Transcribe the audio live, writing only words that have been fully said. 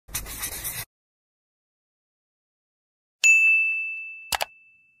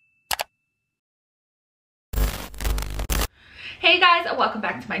Hey guys, welcome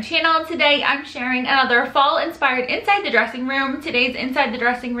back to my channel. Today I'm sharing another fall inspired inside the dressing room. Today's inside the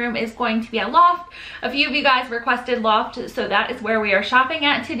dressing room is going to be at Loft. A few of you guys requested Loft, so that is where we are shopping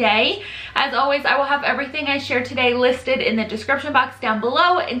at today. As always, I will have everything I share today listed in the description box down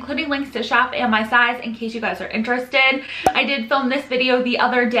below, including links to shop and my size in case you guys are interested. I did film this video the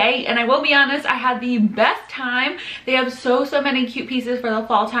other day and I will be honest, I had the best time. They have so many cute pieces for the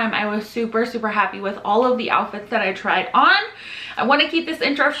fall time. I was super happy with all of the outfits that I tried on. I want to keep this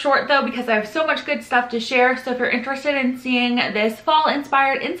intro short though because I have so much good stuff to share. So if you're interested in seeing this fall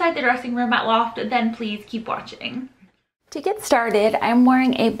inspired inside the dressing room at Loft, then please keep watching. To get started, I'm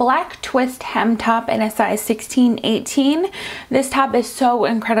wearing a black twist hem top in a size 16-18. This top is so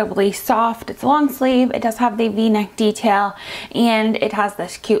incredibly soft. It's long sleeve, it does have the V-neck detail, and it has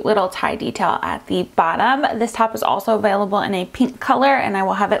this cute little tie detail at the bottom. This top is also available in a pink color, and I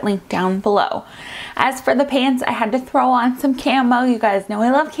will have it linked down below. As for the pants, I had to throw on some camo. You guys know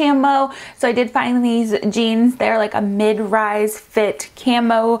I love camo, so I did find these jeans. They're like a mid-rise fit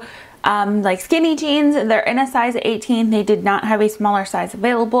camo like skinny jeans. They're in a size 18. They did not have a smaller size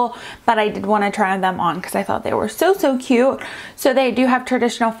available, but I did want to try them on because I thought they were so cute. So they do have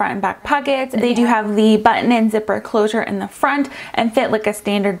traditional front and back pockets. They do have the button and zipper closure in the front and fit like a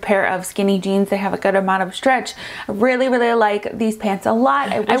standard pair of skinny jeans. They have a good amount of stretch. I really like these pants a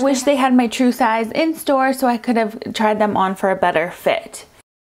lot. I wish they had my true size in store so I could have tried them on for a better fit.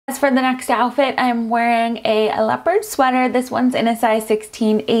 As for the next outfit, I'm wearing a leopard sweater. This one's in a size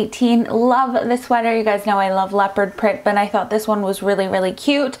 16-18. Love the sweater. You guys know I love leopard print, but I thought this one was really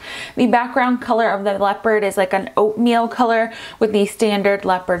cute. The background color of the leopard is like an oatmeal color with these standard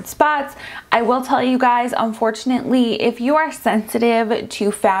leopard spots. I will tell you guys, unfortunately, if you are sensitive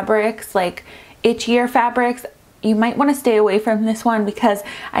to fabrics, like itchier fabrics, you might want to stay away from this one because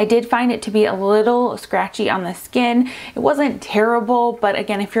I did find it to be a little scratchy on the skin. It wasn't terrible, but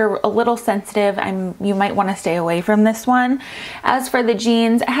again, if you're a little sensitive, you might want to stay away from this one. As for the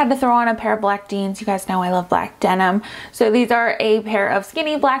jeans, I had to throw on a pair of black jeans. You guys know I love black denim. So these are a pair of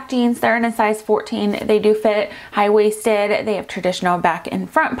skinny black jeans. They're in a size 14. They do fit high-waisted. They have traditional back and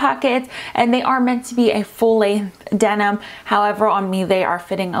front pockets, and they are meant to be a full-length denim. However, on me, they are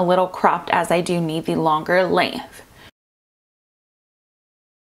fitting a little cropped as I do need the longer length.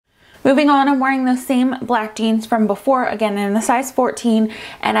 Moving on, I'm wearing those same black jeans from before, again in a size 14,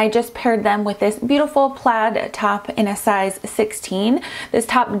 and I just paired them with this beautiful plaid top in a size 16. This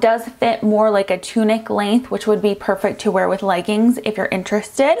top does fit more like a tunic length, which would be perfect to wear with leggings if you're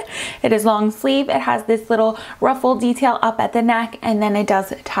interested. It is long sleeve. It has this little ruffle detail up at the neck, and then it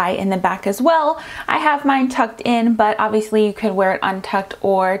does tie in the back as well. I have mine tucked in, but obviously you could wear it untucked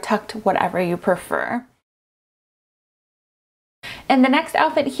or tucked, whatever you prefer. And the next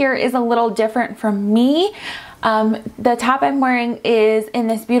outfit here is a little different from me. The top I'm wearing is in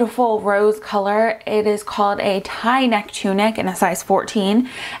this beautiful rose color. It is called a tie neck tunic in a size 14.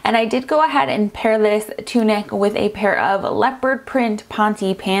 And I did go ahead and pair this tunic with a pair of leopard print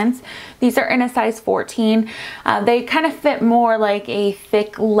ponte pants. These are in a size 14. They kind of fit more like a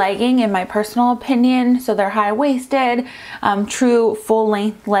thick legging in my personal opinion. So they're high-waisted, true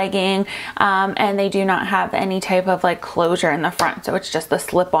full-length legging, and they do not have any type of like closure in the front. So it's just the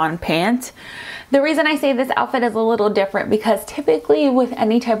slip-on pant. The reason I say this outfit is a little different because typically with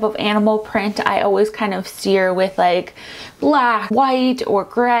any type of animal print, I always kind of steer with like black, white, or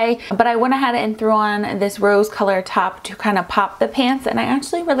gray. But I went ahead and threw on this rose color top to kind of pop the pants, and I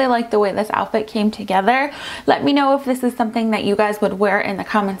actually really like the way this outfit came together. Let me know if this is something that you guys would wear in the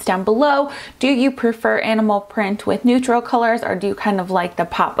comments down below. Do you prefer animal print with neutral colors, or do you kind of like the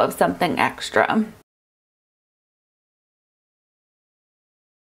pop of something extra?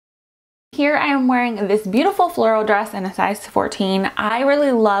 Here I am wearing this beautiful floral dress in a size 14. I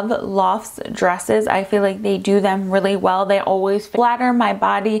really love Loft's dresses. I feel like they do them really well. They always flatter my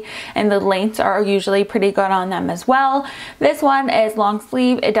body, and the lengths are usually pretty good on them as well. This one is long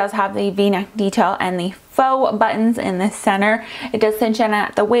sleeve. It does have the V-neck detail and the faux buttons in the center. It does cinch in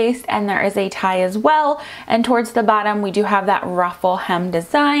at the waist, and there is a tie as well. And towards the bottom, we do have that ruffle hem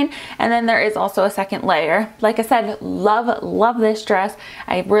design. And then there is also a second layer. Like I said, love this dress.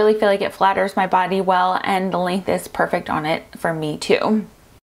 I really feel like it flatters my body well, and the length is perfect on it for me too.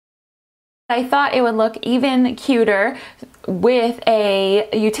 I thought it would look even cuter with a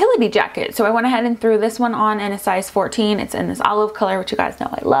utility jacket, so I went ahead and threw this one on in a size 14. It's in this olive color, which you guys know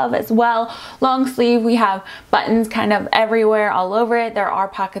I love as well. Long sleeve, we have buttons kind of everywhere, all over it. There are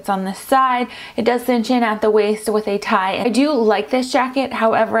pockets on the side. It does cinch in at the waist with a tie. I do like this jacket,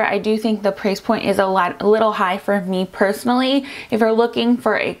 however, I do think the price point is a little high for me personally. If you're looking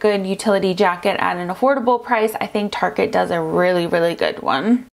for a good utility jacket at an affordable price, I think Target does a really, really good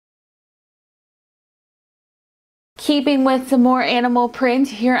one. Keeping with some more animal print,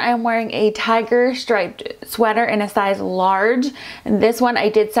 here I'm wearing a tiger striped sweater in a size large. And this one I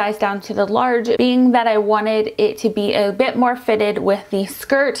did size down to the large, being that I wanted it to be a bit more fitted with the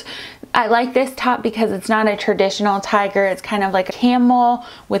skirt. I like this top because it's not a traditional tiger. It's kind of like a camel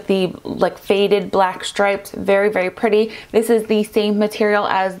with the like faded black stripes. Very, very pretty. This is the same material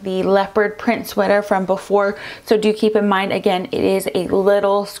as the leopard print sweater from before, so do keep in mind, again, it is a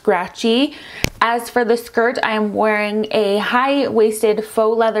little scratchy. As for the skirt, I am wearing a high-waisted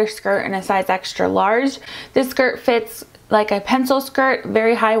faux leather skirt in a size extra large. This skirt fits like a pencil skirt,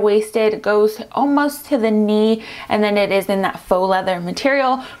 very high-waisted, goes almost to the knee, and then it is in that faux leather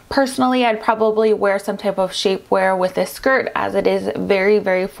material. Personally, I'd probably wear some type of shapewear with this skirt, as it is very,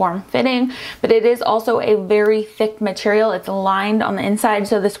 very form-fitting, but it is also a very thick material. It's lined on the inside,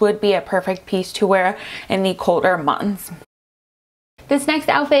 so this would be a perfect piece to wear in the colder months. This next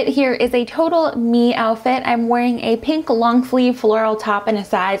outfit here is a total me outfit. I'm wearing a pink long sleeve floral top in a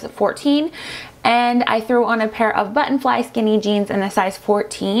size 14. And I threw on a pair of button fly skinny jeans in a size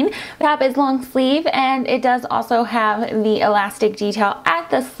 14. The top is long sleeve, and it does also have the elastic detail at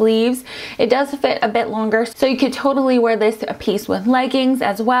the sleeves. It does fit a bit longer, so you could totally wear this piece with leggings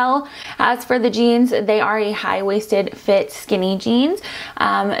as well. As for the jeans, they are a high-waisted fit skinny jeans.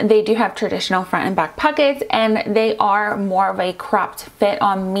 They do have traditional front and back pockets, and they are more of a cropped fit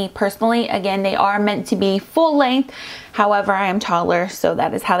on me personally. Again, they are meant to be full length. However, I am taller, so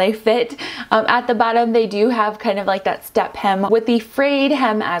that is how they fit. At the bottom, they do have kind of like that step hem with the frayed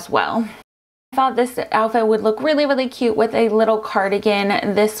hem as well. I thought this outfit would look really, really cute with a little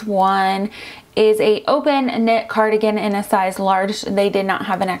cardigan. This one is a open knit cardigan in a size large. They did not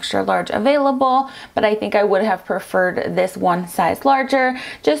have an extra large available, but I think I would have preferred this one size larger.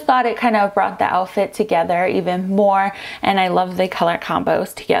 Just thought it kind of brought the outfit together even more, and I love the color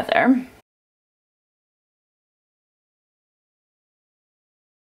combos together.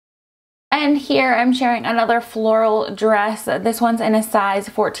 And here I'm sharing another floral dress. This one's in a size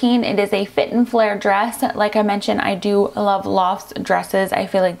 14. It is a fit and flare dress. Like I mentioned, I do love LOFT dresses. I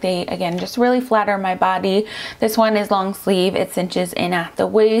feel like they, again, just really flatter my body. This one is long sleeve. It cinches in at the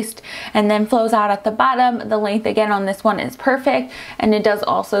waist and then flows out at the bottom. The length, again, on this one is perfect, and it does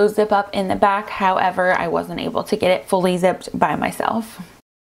also zip up in the back. However, I wasn't able to get it fully zipped by myself.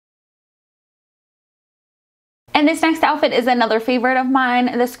 And this next outfit is another favorite of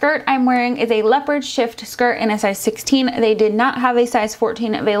mine. The skirt I'm wearing is a leopard shift skirt in a size 16. They did not have a size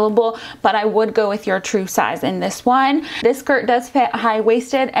 14 available, but I would go with your true size in this one. This skirt does fit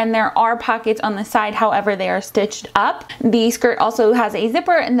high-waisted, and there are pockets on the side. However, they are stitched up. The skirt also has a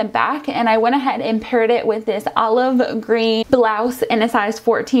zipper in the back, and I went ahead and paired it with this olive green blouse in a size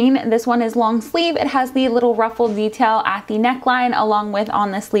 14. This one is long sleeve. It has the little ruffle detail at the neckline along with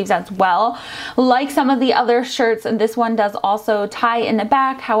on the sleeves as well. Like some of the other shirts, this one does also tie in the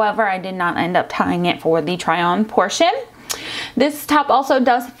back. However, I did not end up tying it for the try-on portion. This top also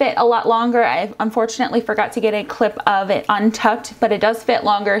does fit a lot longer. I unfortunately forgot to get a clip of it untucked, but it does fit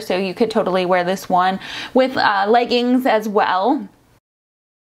longer, so you could totally wear this one with leggings as well.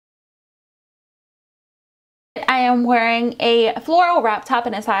 I am wearing a floral wrap top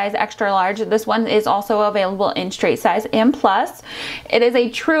in a size extra large. This one is also available in straight size and plus. It is a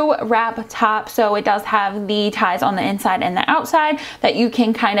true wrap top, so it does have the ties on the inside and the outside that you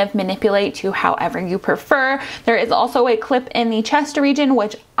can kind of manipulate to however you prefer. There is also a clip in the chest region,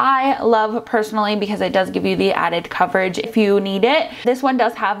 which I love personally because it does give you the added coverage if you need it. This one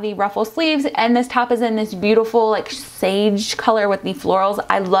does have the ruffle sleeves, and this top is in this beautiful like sage color with the florals.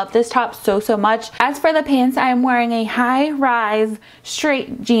 I love this top so much. As for the pants, I am wearing a high-rise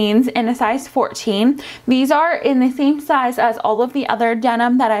straight jeans in a size 14. These are in the same size as all of the other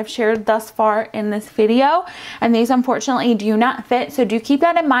denim that I've shared thus far in this video, and these unfortunately do not fit, so do keep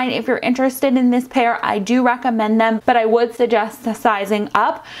that in mind. If you're interested in this pair, I do recommend them, but I would suggest sizing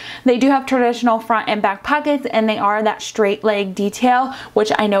up. They do have traditional front and back pockets, and they are that straight leg detail,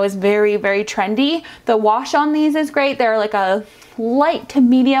 which I know is very, very trendy. The wash on these is great. They're like a light to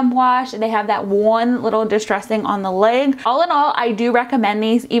medium wash. They have that one little distressing on the leg. All in all, I do recommend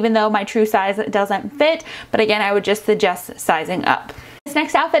these, even though my true size doesn't fit, but again, I would just suggest sizing up. This This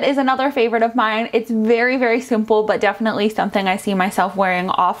next outfit is another favorite of mine. It's very, very simple, but definitely something I see myself wearing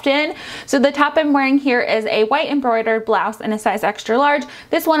often. So the top I'm wearing here is a white embroidered blouse in a size extra large.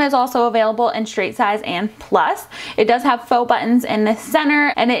 This one is also available in straight size and plus. It does have faux buttons in the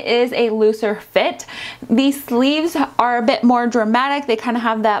center and it is a looser fit. These sleeves are a bit more dramatic. They kind of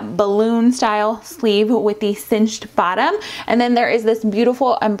have that balloon style sleeve with the cinched bottom. And then there is this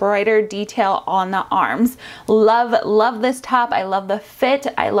beautiful embroidered detail on the arms. Love this top. I love the fit.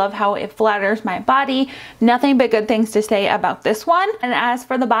 I love how it flatters my body. Nothing but good things to say about this one. And as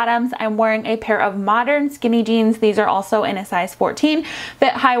for the bottoms, I'm wearing a pair of modern skinny jeans. These are also in a size 14,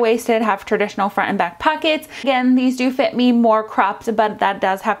 fit high-waisted, have traditional front and back pockets. Again, these do fit me more cropped, but that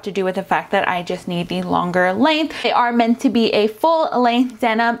does have to do with the fact that I just need the longer length. They are meant to be a full length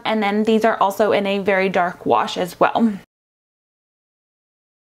denim, and then these are also in a very dark wash as well.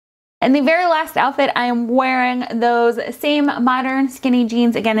 And the very last outfit, I am wearing those same modern skinny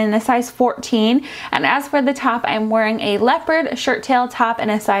jeans, again in a size 14. And as for the top, I'm wearing a leopard shirt tail top in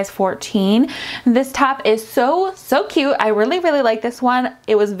a size 14. This top is so cute. I really like this one.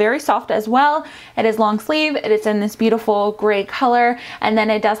 It was very soft as well. It is long sleeve. It is in this beautiful gray color. And then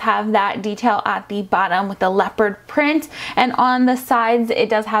it does have that detail at the bottom with the leopard print. And on the sides, it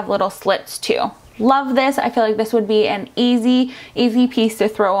does have little slits too. Love this. I feel like this would be an easy piece to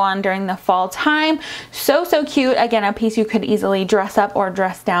throw on during the fall time. So cute. Again, a piece you could easily dress up or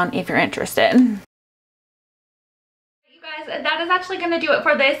dress down if you're interested. That is actually going to do it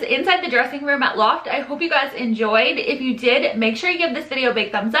for this Inside the Dressing Room at Loft. I hope you guys enjoyed. If you did, make sure you give this video a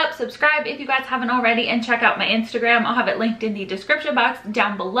big thumbs up, subscribe if you guys haven't already, and check out my Instagram. I'll have it linked in the description box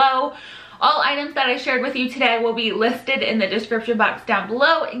down below. All items that I shared with you today will be listed in the description box down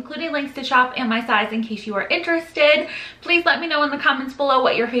below, including links to shop and my size in case you are interested. Please let me know in the comments below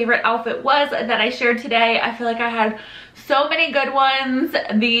what your favorite outfit was that I shared today. I feel like I had so many good ones.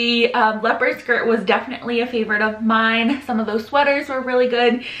 The leopard skirt was definitely a favorite of mine. Some of those sweaters were really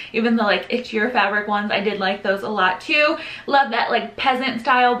good. Even the like itchier fabric ones, I did like those a lot too. Love that like peasant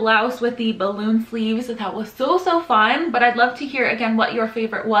style blouse with the balloon sleeves. That was so fun. But I'd love to hear again what your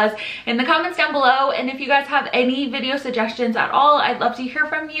favorite was in the comments down below. And if you guys have any video suggestions at all, I'd love to hear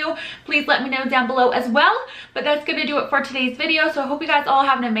from you. Please let me know down below as well. But that's gonna do it for today's video. So I hope you guys all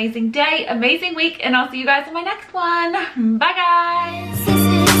have an amazing day, amazing week, and I'll see you guys in my next one. Bye guys!